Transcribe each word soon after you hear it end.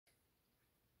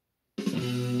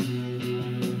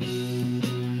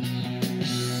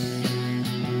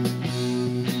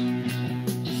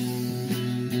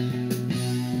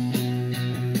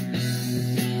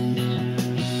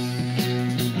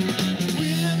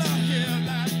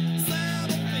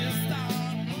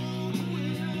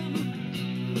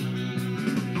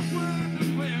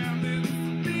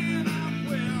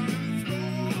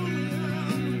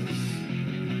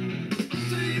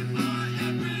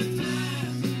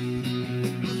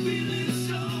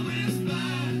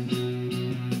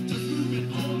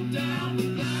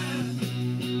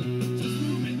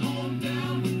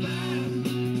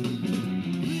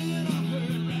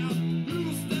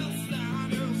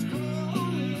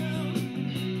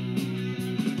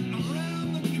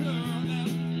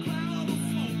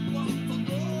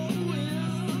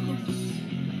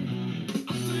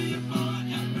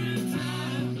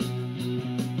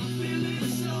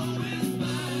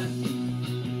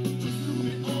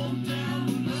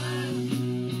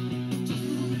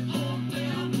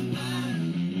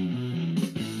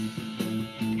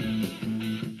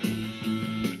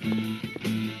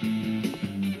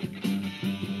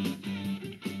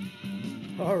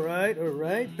All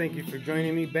right. Thank you for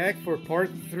joining me back for part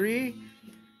 3.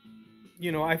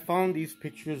 You know, I found these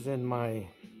pictures in my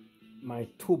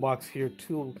toolbox here,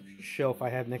 tool shelf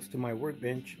I have next to my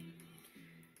workbench.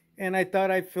 And I thought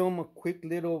I'd film a quick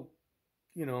little,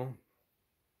 you know,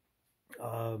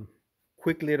 um,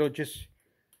 just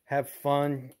have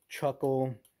fun,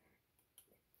 chuckle,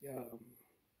 uh,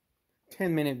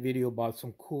 10-minute video about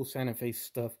some cool Santa Fe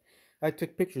stuff I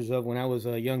took pictures of when I was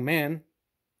a young man.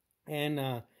 And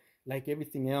like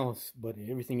everything else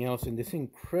in this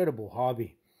incredible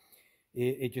hobby,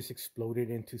 it just exploded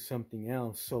into something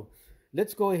else. So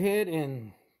let's go ahead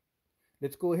and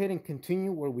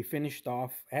continue where we finished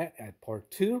off at part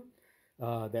 2.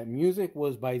 That music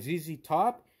was by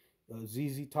ZZtop.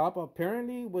 ZZtop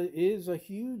apparently is a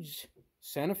huge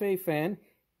Santa Fe fan,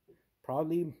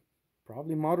 probably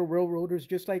model railroaders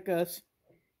just like us.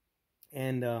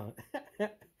 And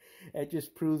it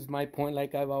just proves my point,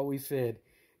 like I've always said.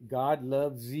 God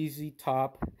loves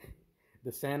ZZtop,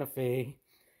 the Santa Fe,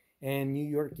 and New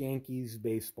York Yankees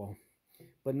baseball.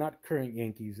 But not current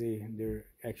Yankees. They're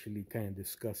actually kind of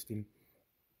disgusting.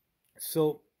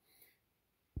 So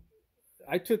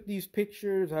I took these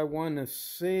pictures, I want to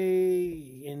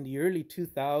say, in the early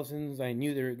 2000s. I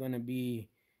knew they were going to be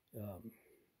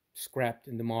scrapped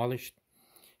and demolished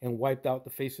and wiped out the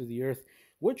face of the earth.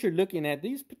 What you're looking at,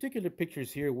 these particular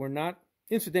pictures here were not,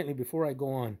 incidentally, before I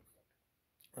go on,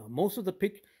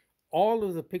 all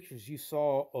of the pictures you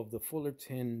saw of the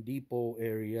Fullerton Depot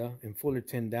area in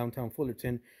Fullerton, downtown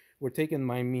Fullerton, were taken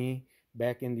by me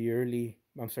back in the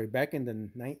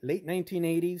late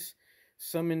 1980s,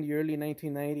 some in the early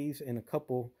 1990s, and a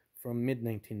couple from mid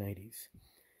 1990s.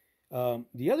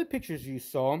 The other pictures you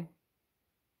saw,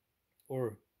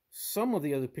 or some of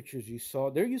the other pictures you saw,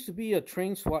 there used to be a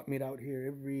train swap meet out here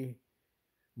every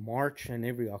March and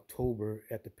every October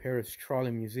at the Paris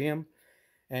Trolley Museum.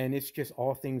 And it's just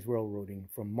all things railroading,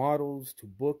 from models to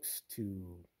books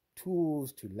to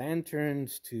tools to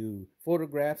lanterns to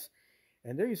photographs.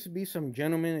 And there used to be some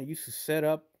gentlemen that used to set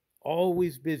up,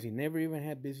 always busy, never even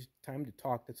had busy time to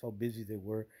talk. That's how busy they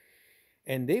were.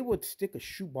 And they would stick a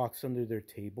shoebox under their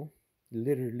table,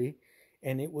 literally,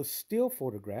 and it was still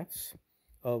photographs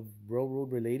of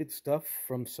railroad related stuff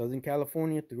from Southern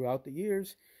California throughout the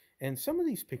years. And some of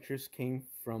these pictures came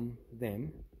from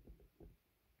them.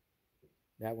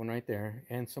 That one right there,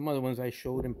 and some other ones I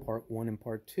showed in part 1 and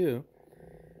part 2.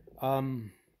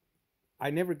 I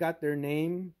never got their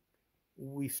name.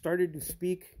 We started to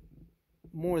speak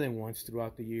more than once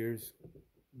throughout the years,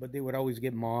 but they would always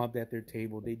get mobbed at their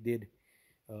table. They did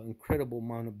an incredible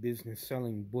amount of business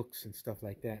selling books and stuff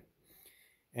like that.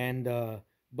 And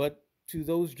but to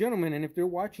those gentlemen, and if they're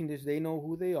watching this, they know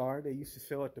who they are. They used to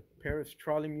sell at the Paris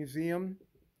Trolley Museum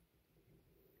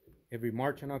every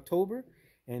March and October.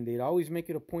 And they'd always make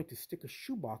it a point to stick a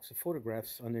shoebox of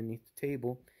photographs underneath the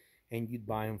table, and you'd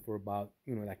buy them for about,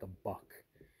 like $1.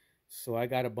 So I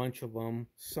got a bunch of them,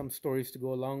 some stories to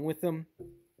go along with them.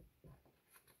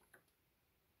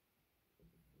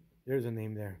 There's a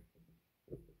name there.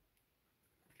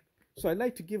 So I'd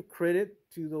like to give credit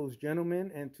to those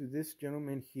gentlemen and to this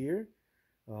gentleman here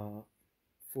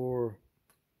for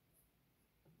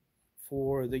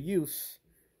the use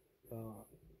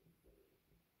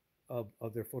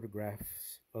of their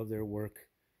photographs, of their work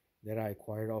that I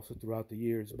acquired also throughout the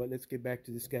years. But let's get back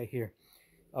to this guy here.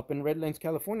 Up in Redlands,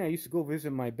 California, I used to go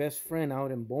visit my best friend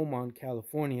out in Beaumont,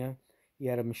 California. He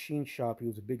had a machine shop. He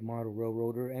was a big model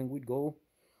railroader, and we'd go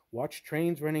watch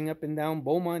trains running up and down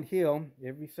Beaumont Hill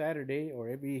every Saturday or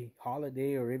every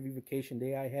holiday or every vacation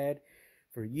day I had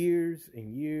for years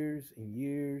and years and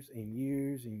years and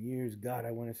years and years. God,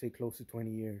 I want to say close to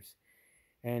 20 years.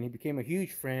 And he became a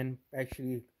huge friend,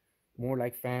 actually more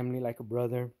like family, like a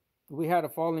brother. We had a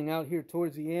falling out here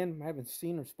towards the end. I haven't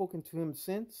seen or spoken to him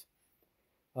since.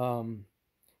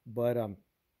 But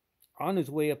on his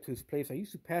way up to his place, I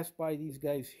used to pass by these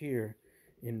guys here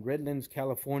in Redlands,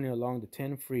 California, along the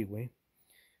 10 freeway,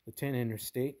 the 10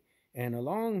 interstate. And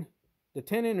along the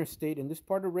 10 interstate in this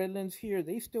part of Redlands here,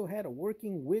 they still had a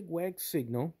working wigwag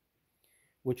signal,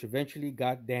 which eventually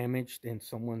got damaged, and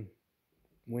someone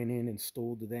went in and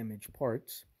stole the damaged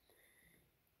parts.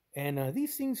 And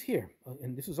these things here,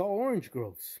 and this is all orange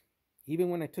groves. Even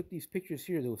when I took these pictures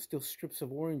here, there were still strips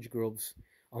of orange groves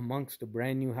amongst the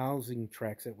brand new housing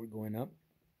tracks that were going up.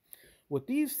 With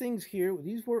these things here,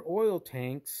 these were oil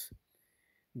tanks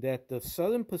that the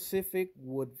Southern Pacific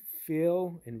would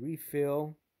fill and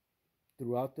refill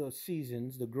throughout the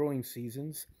seasons, the growing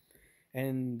seasons.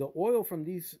 And the oil from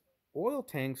these oil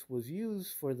tanks was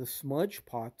used for the smudge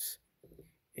pots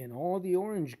in all the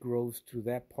orange groves to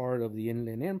that part of the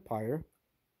Inland Empire.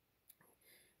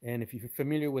 And if you're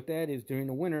familiar with that, is during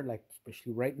the winter, like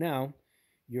especially right now,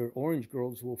 your orange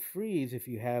groves will freeze if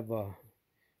you have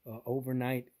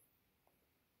overnight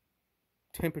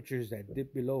temperatures that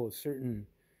dip below a certain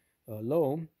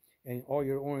low, and all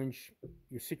your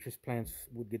citrus plants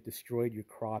would get destroyed, your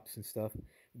crops and stuff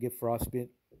get frostbite.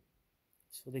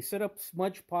 So they set up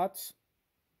smudge pots.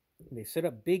 They set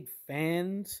up big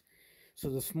fans, so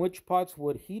the smudge pots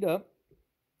would heat up.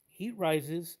 Heat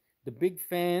rises. The big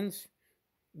fans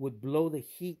would blow the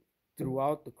heat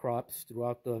throughout the crops,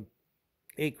 throughout the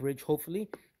acreage, hopefully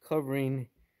covering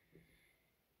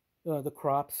the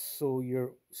crops, so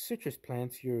your citrus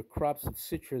plants, your crops of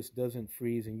citrus doesn't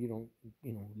freeze and you don't,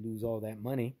 lose all that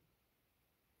money.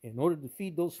 In order to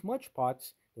feed those smudge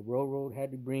pots, the railroad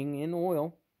had to bring in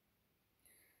oil.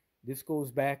 This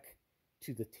goes back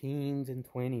to the teens and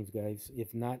 20s, guys,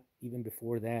 if not even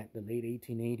before that, the late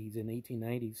 1880s and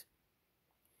 1890s.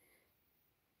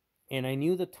 And I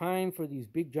knew the time for these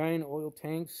big giant oil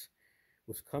tanks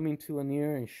was coming to a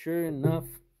near, and sure enough,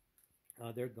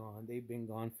 they're gone. They've been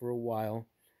gone for a while.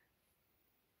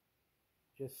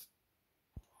 Just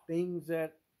things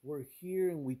that were here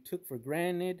and we took for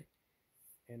granted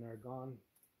and are gone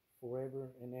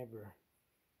forever and ever.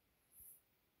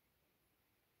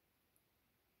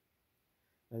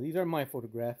 Now, these are my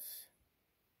photographs,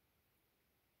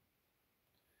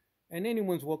 and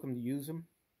anyone's welcome to use them.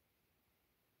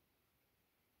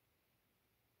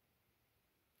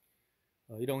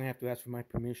 You don't have to ask for my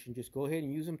permission. Just go ahead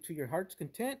and use them to your heart's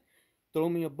content. Throw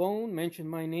me a bone, mention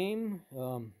my name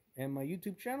and my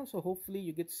YouTube channel, so hopefully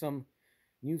you get some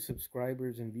new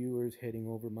subscribers and viewers heading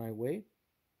over my way.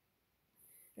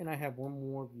 And I have one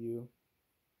more view.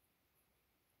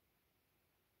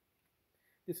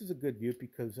 This is a good view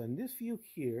because on this view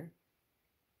here,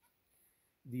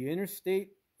 the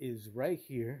interstate is right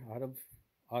here out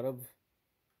of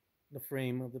the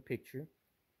frame of the picture.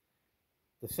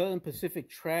 The Southern Pacific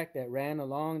track that ran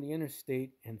along the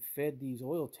interstate and fed these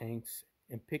oil tanks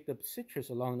and picked up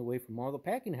citrus along the way from all the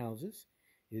packing houses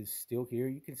is still here.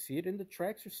 You can see it, and the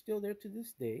tracks are still there to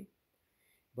this day.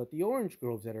 But the orange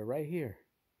groves that are right here,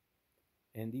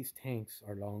 and these tanks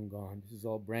are long gone. This is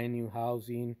all brand new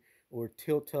housing or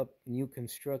tilt-up new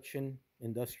construction,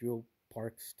 industrial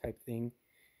parks type thing.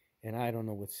 And I don't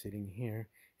know what's sitting here.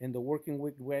 And the working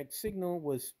wigwag signal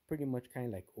was pretty much kind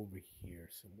of like over here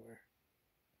somewhere.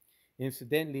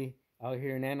 Incidentally, out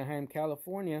here in Anaheim,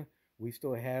 California, we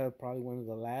still have probably one of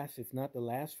the last, if not the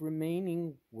last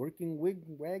remaining working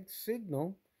wigwag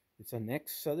signal. It's an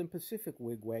ex-Southern Pacific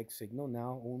wigwag signal,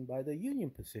 now owned by the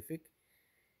Union Pacific.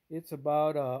 It's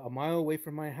about a mile away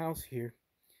from my house here.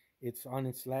 It's on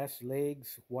its last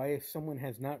legs. Why someone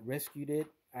has not rescued it,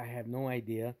 I have no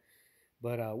idea.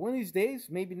 But one of these days,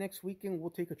 maybe next weekend,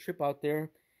 we'll take a trip out there.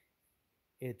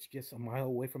 It's just a mile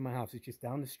away from my house. It's just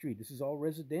down the street. This is all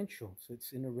residential, so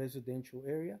it's in a residential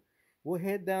area. We'll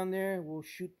head down there. We'll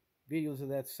shoot videos of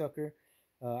that sucker.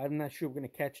 I'm not sure we're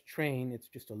going to catch a train. It's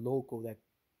just a local that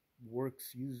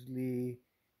works usually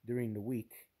during the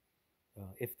week,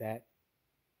 if that.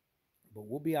 But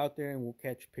we'll be out there and we'll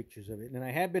catch pictures of it. And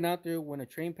I have been out there when a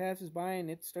train passes by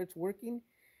and it starts working,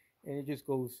 and it just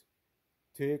goes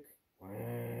tick,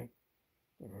 whack.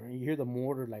 You hear the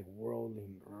motor like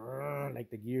whirling, like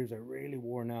the gears are really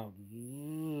worn out.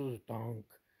 Donk,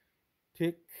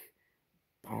 tick,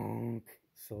 donk.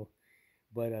 So,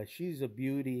 but she's a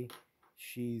beauty.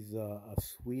 She's a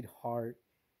sweetheart,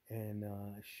 and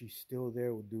she's still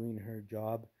there doing her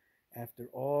job. After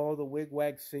all the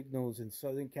wigwag signals in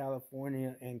Southern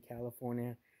California and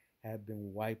California have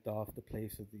been wiped off the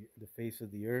face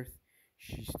of the earth,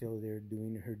 she's still there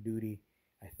doing her duty.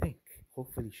 I think.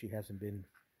 Hopefully she hasn't been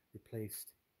replaced.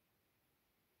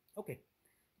 Okay.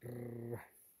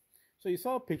 So you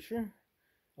saw a picture.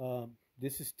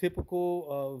 This is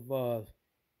typical of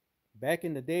back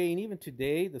in the day, and even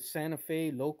today, the Santa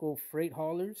Fe local freight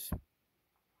haulers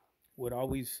would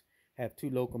always have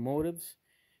two locomotives.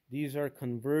 These are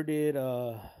converted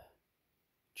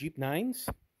Jeep 9s,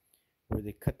 where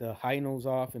they cut the high nose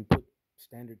off and put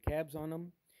standard cabs on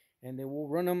them. And they will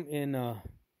run them in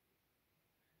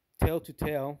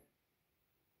tail-to-tail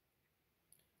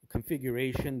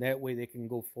configuration. That way they can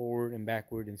go forward and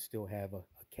backward and still have a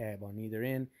cab on either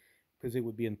end, because it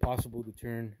would be impossible to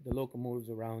turn the locomotives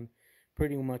around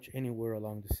pretty much anywhere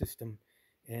along the system,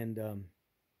 and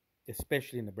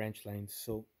especially in the branch lines.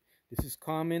 So this is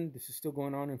common. This is still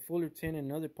going on in Fullerton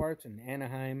and other parts, in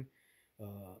Anaheim,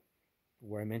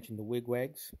 where I mentioned the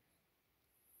wigwags.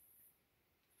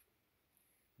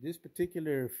 This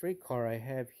particular freight car I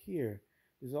have here,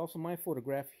 there's also my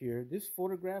photograph here. This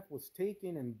photograph was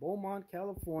taken in Beaumont,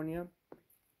 California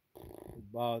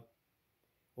about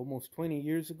almost 20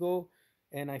 years ago.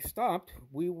 And I stopped.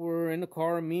 We were in the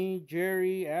car, me,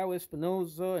 Jerry, Al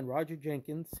Espinoza, and Roger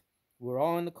Jenkins. We're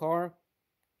all in the car.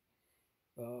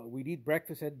 We'd eat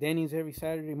breakfast at Denny's every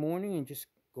Saturday morning and just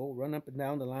go run up and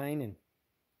down the line and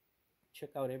check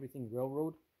out everything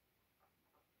railroad.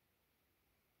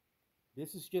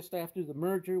 This is just after the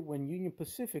merger when Union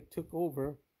Pacific took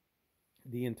over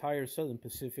the entire Southern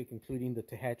Pacific, including the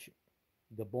Tehachapi,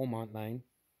 the Beaumont line.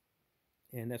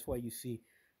 And that's why you see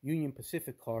Union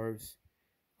Pacific cars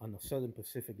on the Southern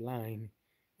Pacific line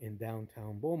in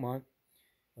downtown Beaumont.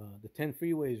 The 10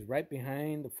 freeway is right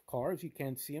behind the cars. You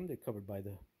can't see them. They're covered by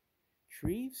the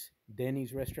trees.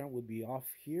 Denny's restaurant would be off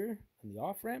here on the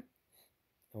off-ramp.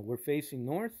 We're facing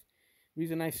north.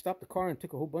 Reason I stopped the car and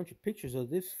took a whole bunch of pictures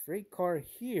of this freight car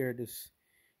here, this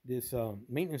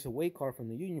maintenance away car from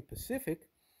the Union Pacific,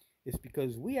 is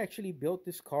because we actually built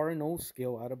this car in old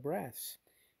scale out of brass.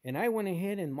 And I went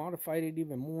ahead and modified it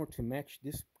even more to match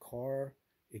this car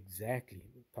exactly.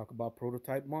 Talk about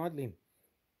prototype modeling.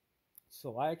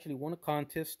 So I actually won a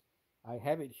contest. I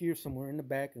have it here somewhere in the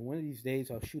back, and one of these days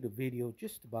I'll shoot a video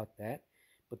just about that.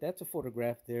 But that's a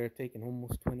photograph there taken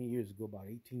almost 20 years ago, about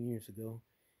 18 years ago,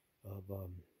 of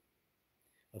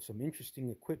some interesting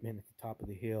equipment at the top of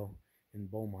the hill in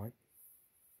Beaumont.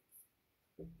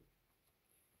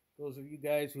 Those of you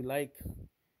guys who like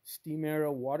steam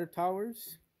era water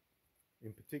towers,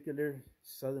 in particular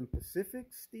Southern Pacific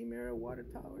steam era water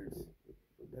towers,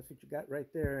 that's what you got right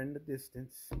there in the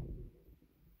distance.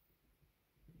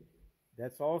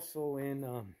 That's also in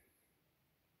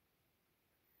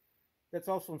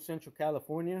Central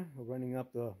California, running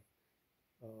up the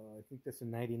I think that's a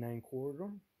 99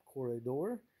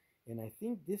 corridor, and I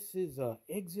think this is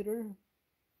Exeter,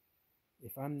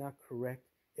 if I'm not correct,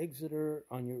 Exeter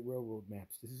on your railroad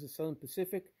maps. This is the Southern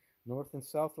Pacific North and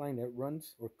South line that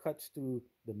runs or cuts through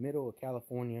the middle of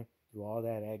California through all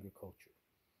that agriculture.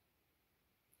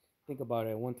 Think about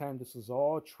it. At one time, this was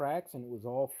all tracks, and it was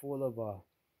all full of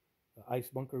ice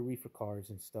bunker reefer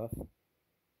cars and stuff.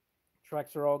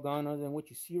 Tracks are all gone other than what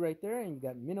you see right there, and you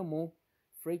got minimal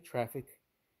freight traffic.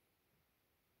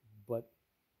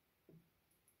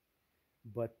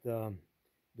 But the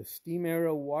steam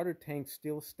era water tank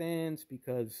still stands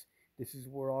because this is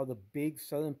where all the big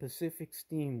Southern Pacific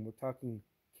steam, we're talking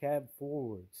cab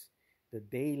forwards, the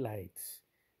daylights,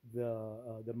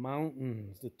 the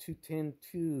mountains, the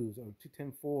 210-2s or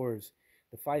 210-4s,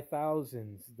 the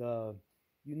 5000s,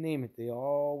 you name it, they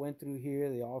all went through here.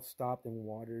 They all stopped and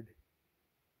watered.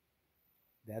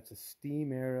 That's a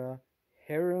steam era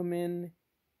Harriman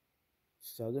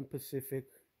Southern Pacific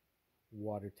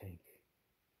water tank.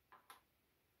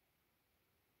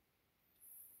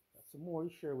 Got some more to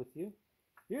share with you.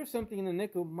 Here's something in the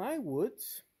neck of my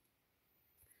woods.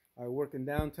 I work in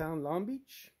downtown Long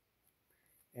Beach.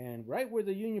 And right where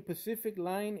the Union Pacific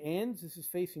line ends, this is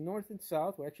facing north and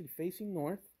south. We're actually facing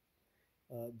north.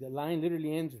 The line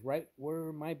literally ends right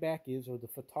where my back is, or the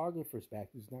photographer's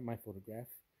back. This is not my photograph.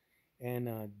 And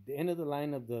the end of the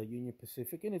line of the Union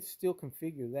Pacific, and it's still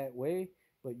configured that way,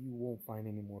 but you won't find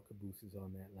any more cabooses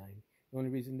on that line. The only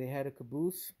reason they had a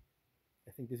caboose,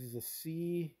 I think this is a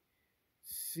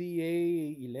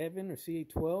CA11 or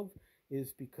CA12,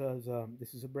 is because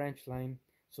this is a branch line,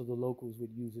 so the locals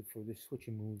would use it for their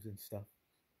switching moves and stuff.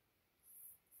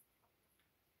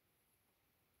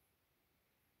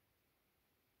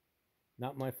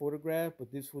 Not my photograph,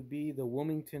 but this would be the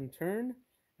Wilmington turn.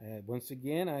 Once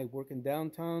again, I work in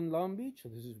downtown Long Beach, so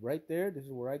this is right there. This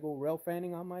is where I go rail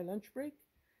fanning on my lunch break.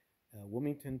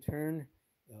 Wilmington turn,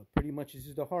 pretty much this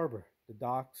is the harbor, the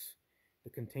docks, the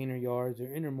container yards, or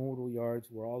intermodal yards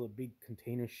where all the big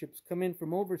container ships come in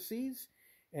from overseas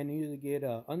and either get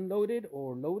unloaded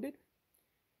or loaded.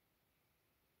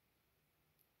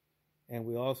 And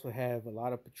we also have a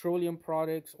lot of petroleum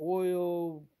products,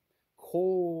 oil,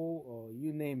 coal,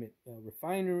 you name it,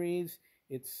 refineries.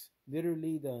 It's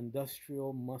literally the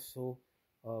industrial muscle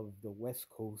of the West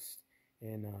Coast,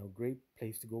 and a great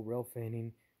place to go rail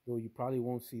fanning, though you probably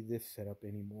won't see this setup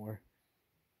anymore.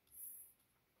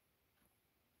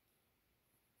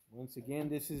 Once again,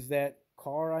 this is that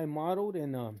car I modeled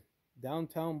in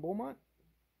downtown Beaumont.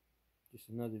 Just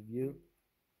another view.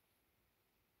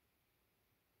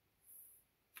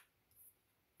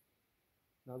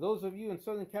 Now, those of you in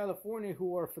Southern California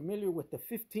who are familiar with the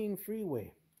 15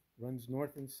 freeway, runs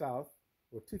north and south,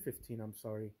 or 215, I'm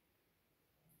sorry.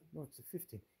 No, it's the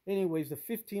 15. Anyways, the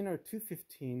 15 or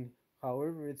 215,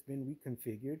 however it's been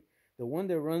reconfigured, the one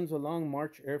that runs along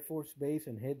March Air Force Base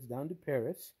and heads down to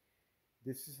Paris,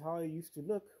 this is how it used to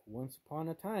look once upon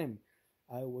a time.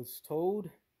 I was told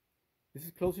This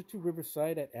is closer to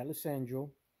Riverside at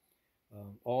Alessandro.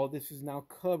 All this is now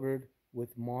covered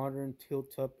with modern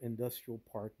tilt-up industrial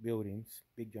park buildings,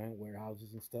 big giant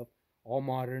warehouses and stuff. All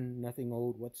modern, nothing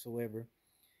old whatsoever.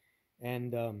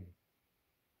 And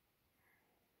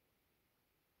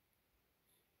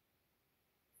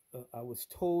I was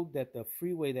told that the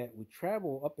freeway that we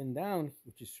travel up and down,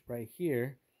 which is right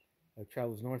here,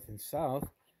 travels north and south,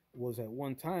 was at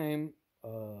one time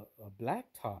a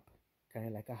blacktop, kind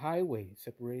of like a highway,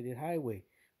 separated highway,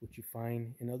 which you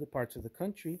find in other parts of the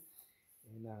country.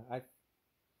 And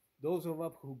those of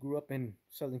us who grew up in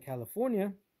Southern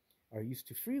California are used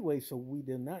to freeways, so we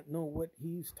did not know what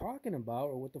he's talking about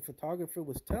or what the photographer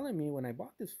was telling me when I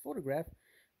bought this photograph.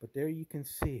 But there you can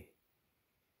see,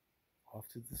 off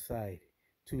to the side,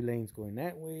 2 lanes going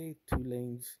that way, 2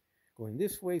 lanes going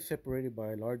this way, separated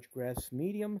by a large grass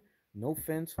medium, no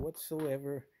fence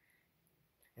whatsoever.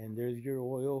 And there's your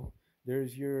oil,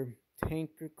 there's your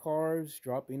tanker cars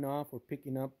dropping off or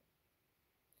picking up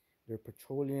their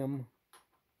petroleum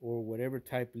or whatever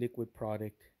type liquid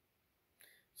product.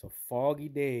 It's a foggy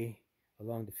day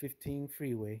along the 15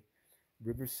 freeway.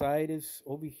 Riverside is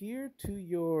over here to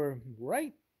your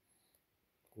right,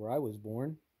 where I was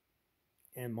born.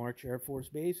 And March Air Force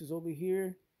Base is over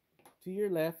here to your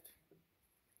left.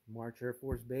 March Air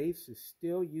Force Base is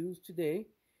still used today.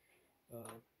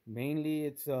 Mainly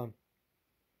it's, well,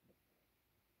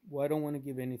 I don't want to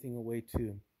give anything away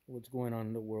to what's going on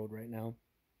in the world right now.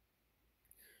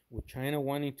 With China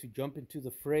wanting to jump into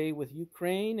the fray with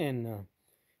Ukraine and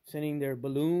sending their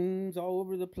balloons all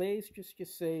over the place,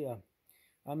 just say,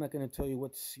 I'm not going to tell you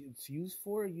what it's used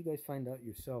for. You guys find out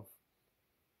yourself.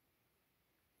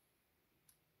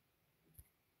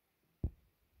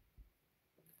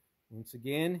 Once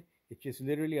again, it's just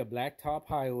literally a blacktop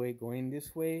highway going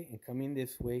this way and coming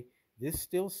this way. This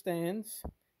still stands.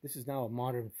 This is now a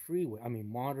modern freeway. I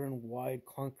mean, modern, wide,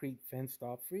 concrete,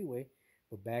 fenced-off freeway.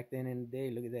 But back then in the day,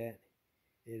 look at that.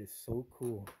 It is so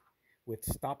cool. With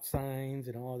stop signs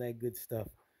and all that good stuff.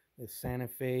 The Santa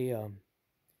Fe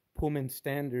Pullman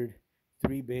Standard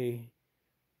 3-bay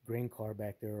grain car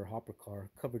back there, or hopper car,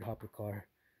 covered hopper car.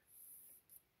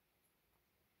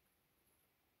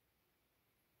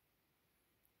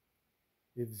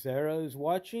 If Zara is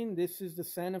watching, this is the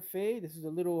Santa Fe. This is a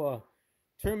little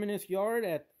terminus yard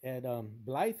at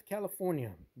Blythe,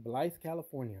 California. Blythe,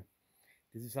 California.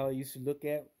 This is how it used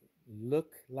to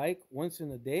look like once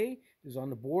in a day. This is on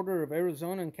the border of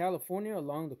Arizona and California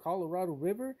along the Colorado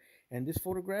River. And this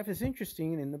photograph is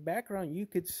interesting. In the background, you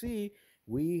could see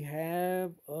we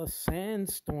have a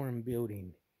sandstorm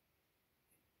building.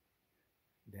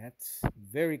 That's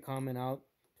very common out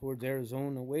towards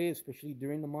Arizona way, especially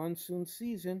during the monsoon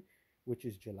season, which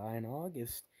is July and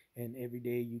August. And every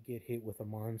day you get hit with a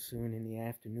monsoon in the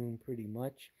afternoon pretty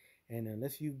much. And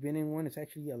unless you've been in one, it's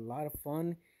actually a lot of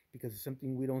fun because it's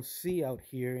something we don't see out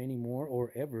here anymore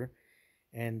or ever.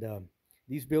 And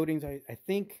these buildings, I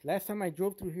think last time I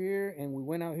drove through here and we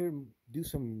went out here and do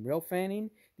some rail fanning,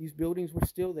 these buildings were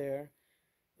still there.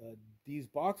 These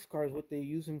box cars, what they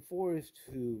use them for is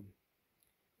to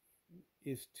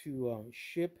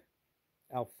ship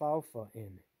alfalfa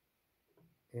in.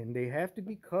 And they have to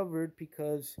be covered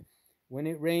because when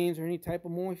it rains or any type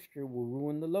of moisture will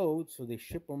ruin the load, so they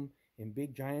ship them in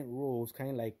big giant rolls, kind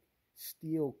of like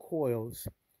steel coils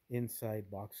inside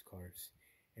boxcars.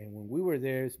 And when we were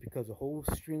there, it's because a whole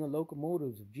string of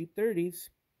locomotives of Jeep 30s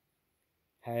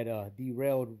had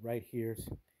derailed right here,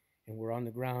 and we're on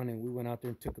the ground, and we went out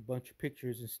there and took a bunch of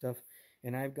pictures and stuff.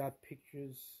 And I've got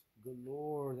pictures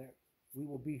galore that we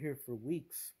will be here for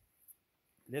weeks.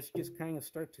 Let's just kind of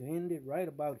start to end it right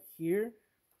about here.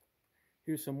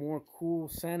 Here's some more cool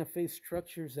Santa Fe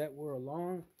structures that were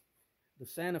along the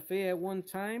Santa Fe at one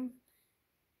time.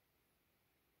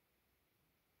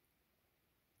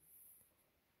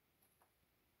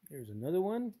 Here's another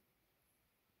one.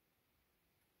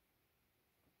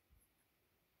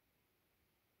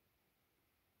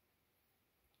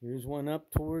 Here's one up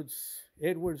towards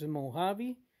Edwards and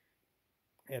Mojave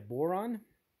at Boron.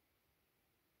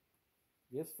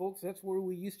 Yes, folks, that's where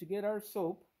we used to get our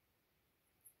soap,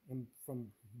 and from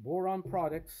Boron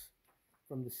Products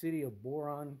from the city of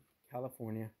Boron,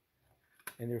 California.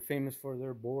 And they're famous for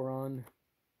their Boron,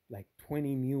 like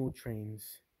 20 mule trains.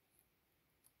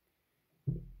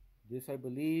 This, I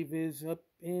believe, is up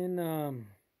in,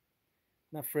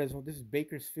 not Fresno, this is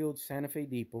Bakersfield Santa Fe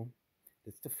Depot.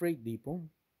 That's the freight depot.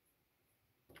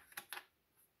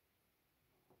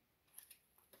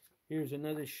 Here's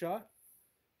another shot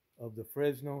of the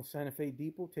Fresno Santa Fe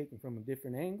Depot taken from a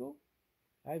different angle.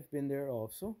 I've been there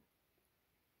also.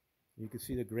 You can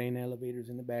see the grain elevators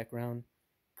in the background.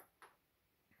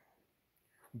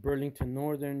 Burlington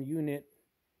Northern unit,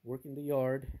 working the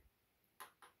yard.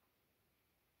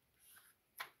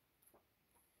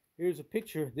 Here's a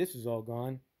picture. This is all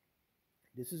gone.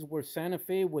 This is where Santa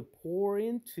Fe would pour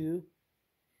into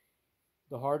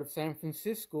the heart of San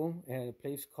Francisco at a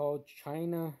place called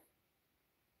China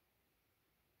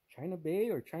Bay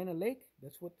or China Lake.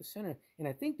 That's what the center. And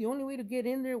I think the only way to get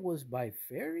in there was by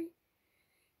ferry,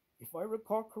 if I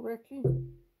recall correctly,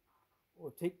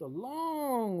 or take the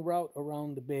long route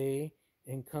around the bay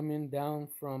and come in down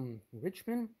from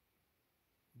Richmond.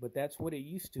 But that's what it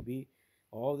used to be.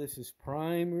 All this is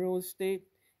prime real estate.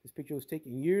 This picture was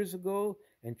taken years ago,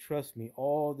 and trust me,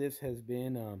 all this has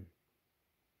been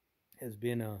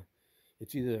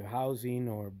it's either housing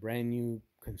or brand new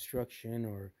construction,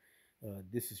 or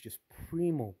this is just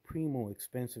primo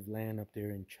expensive land up there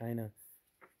in China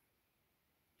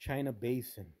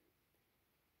Basin,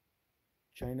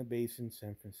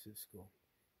 San Francisco.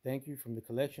 Thank you from the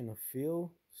collection of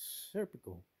Phil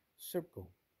Serpico.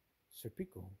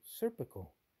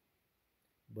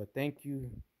 But thank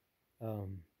you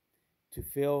to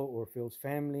Phil or Phil's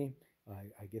family.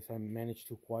 I guess I managed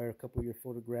to acquire a couple of your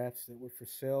photographs that were for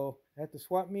sale at the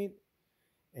swap meet,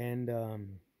 and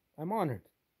I'm honored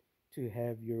to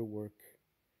have your work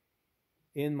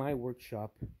in my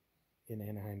workshop in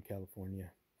Anaheim,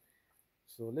 California.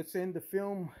 So let's end the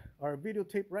film, our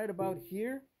videotape right about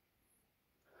here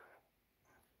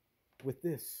with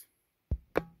this.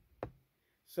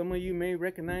 Some of you may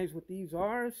recognize what these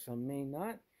are, some may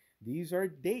not. These are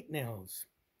date nails.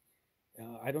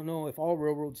 I don't know if all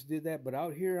railroads did that, but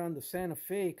out here on the Santa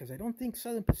Fe, because I don't think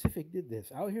Southern Pacific did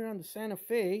this, out here on the Santa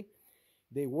Fe,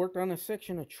 they worked on a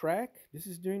section of track. This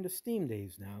is during the steam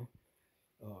days now,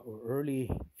 or early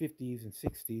 50s and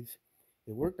 60s.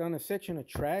 They worked on a section of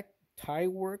track. Tie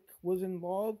work was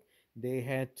involved. They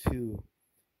had to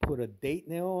put a date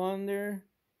nail on there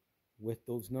with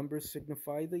those numbers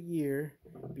signify the year,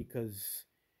 because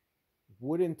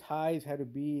wooden ties had to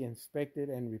be inspected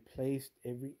and replaced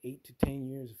every 8 to 10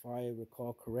 years, if I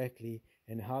recall correctly.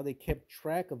 And how they kept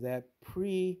track of that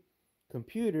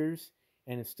pre-computers,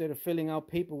 and instead of filling out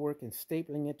paperwork and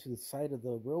stapling it to the side of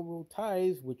the railroad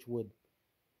ties, which would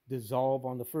dissolve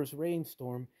on the first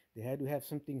rainstorm, they had to have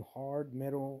something hard,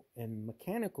 metal, and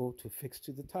mechanical to fix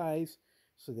to the ties.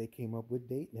 So they came up with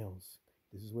date nails.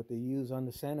 This is what they use on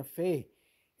the Santa Fe.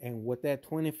 And what that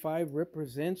 25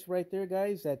 represents right there,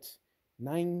 guys, that's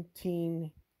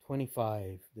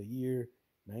 1925, the year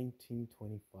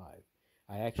 1925.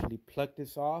 I actually plucked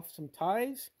this off some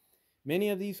ties. Many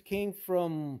of these came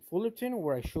from Fullerton,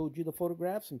 where I showed you the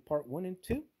photographs in part 1 and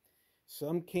 2.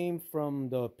 Some came from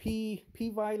the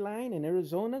P-Vine line in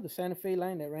Arizona, the Santa Fe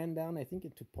line that ran down, I think,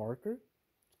 into Parker.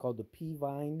 It's called the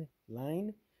P-Vine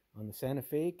line on the Santa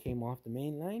Fe, came off the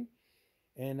main line.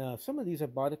 And some of these I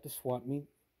bought at the swap meet.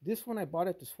 This one I bought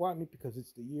at the swap meet because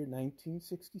it's the year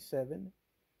 1967.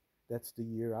 That's the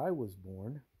year I was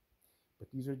born. But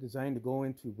these are designed to go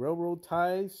into railroad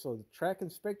ties. So the track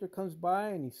inspector comes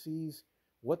by and he sees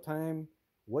what time,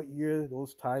 what year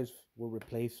those ties were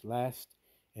replaced last.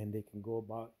 And they can go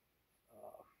about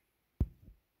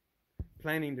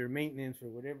planning their maintenance or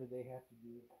whatever they have to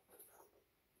do.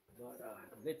 But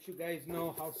let you guys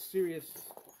know how serious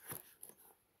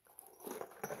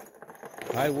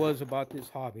I was about this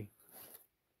hobby.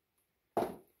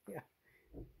 Yeah.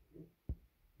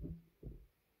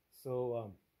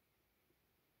 So,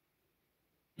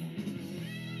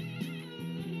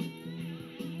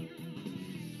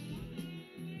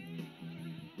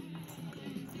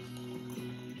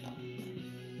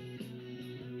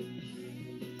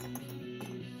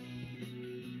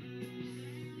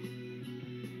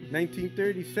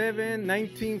 1937,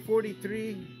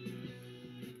 1943,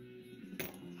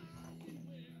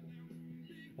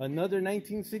 another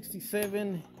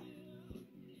 1967,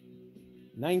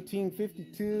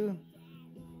 1952,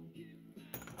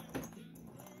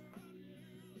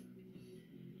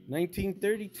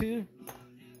 1932.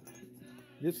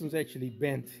 This one's actually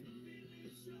bent.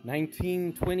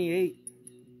 1928.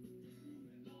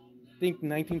 I think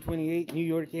 1928, New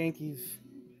York Yankees.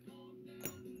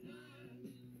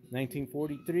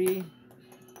 1943,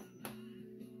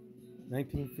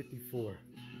 1954.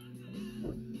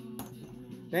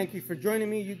 Thank you for joining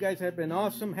me. You guys have been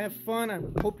awesome. Have fun. I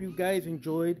hope you guys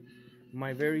enjoyed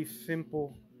my very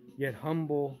simple, yet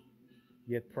humble,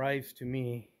 yet prized to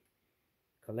me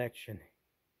collection.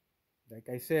 Like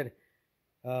I said,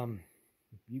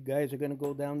 you guys are going to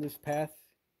go down this path,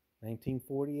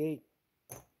 1948,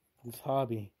 this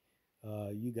hobby.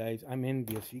 You guys, I'm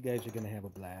envious. You guys are going to have a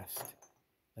blast.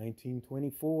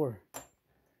 1924.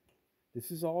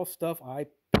 This is all stuff I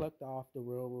plucked off the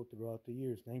railroad throughout the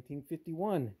years.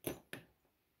 1951.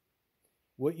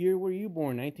 What year were you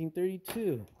born?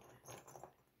 1932.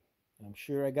 I'm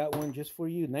sure I got one just for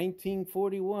you.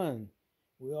 1941.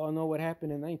 We all know what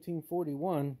happened in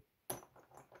 1941.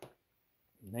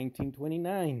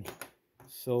 1929.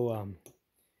 So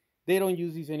they don't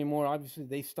use these anymore. Obviously,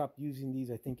 they stopped using these,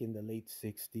 I think, in the late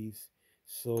 60s.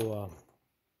 So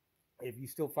if you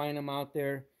still find them out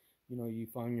there, you know, you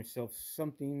found yourself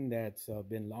something that's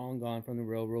been long gone from the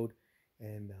railroad,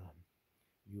 and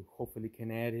you hopefully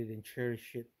can add it and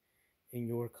cherish it in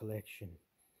your collection.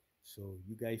 So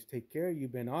you guys take care.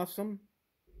 You've been awesome.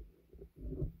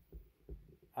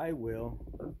 I will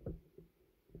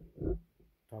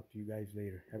talk to you guys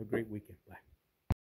later. Have a great weekend. Bye.